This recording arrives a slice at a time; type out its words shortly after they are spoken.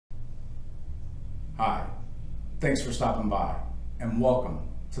Hi, thanks for stopping by and welcome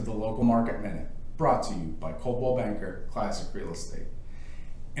to the Local Market Minute, brought to you by Coldwell Banker Classic Real Estate.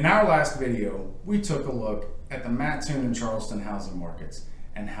 In our last video, we took a look at the Mattoon and Charleston housing markets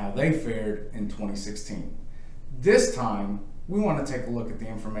and how they fared in 2016. This time, we want to take a look at the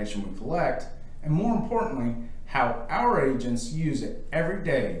information we collect and, more importantly, how our agents use it every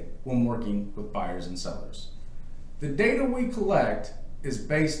day when working with buyers and sellers. The data we collect is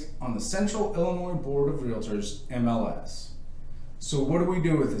based on the Central Illinois Board of Realtors, MLS. So what do we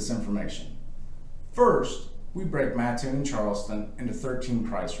do with this information? First, we break Mattoon and Charleston into 13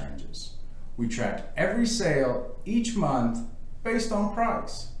 price ranges. We track every sale each month based on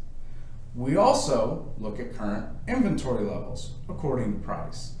price. We also look at current inventory levels according to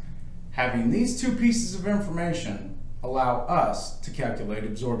price. Having these two pieces of information allow us to calculate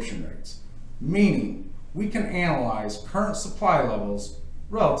absorption rates, meaning we can analyze current supply levels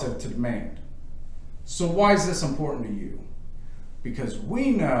relative to demand. So why is this important to you? Because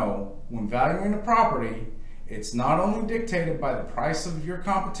we know when valuing a property, it's not only dictated by the price of your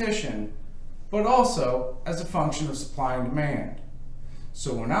competition, but also as a function of supply and demand.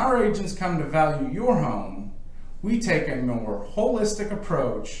 So when our agents come to value your home, we take a more holistic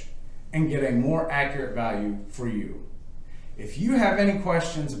approach and get a more accurate value for you. If you have any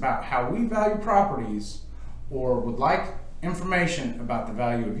questions about how we value properties or would like information about the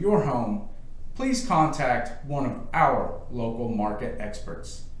value of your home, please contact one of our local market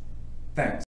experts. Thanks.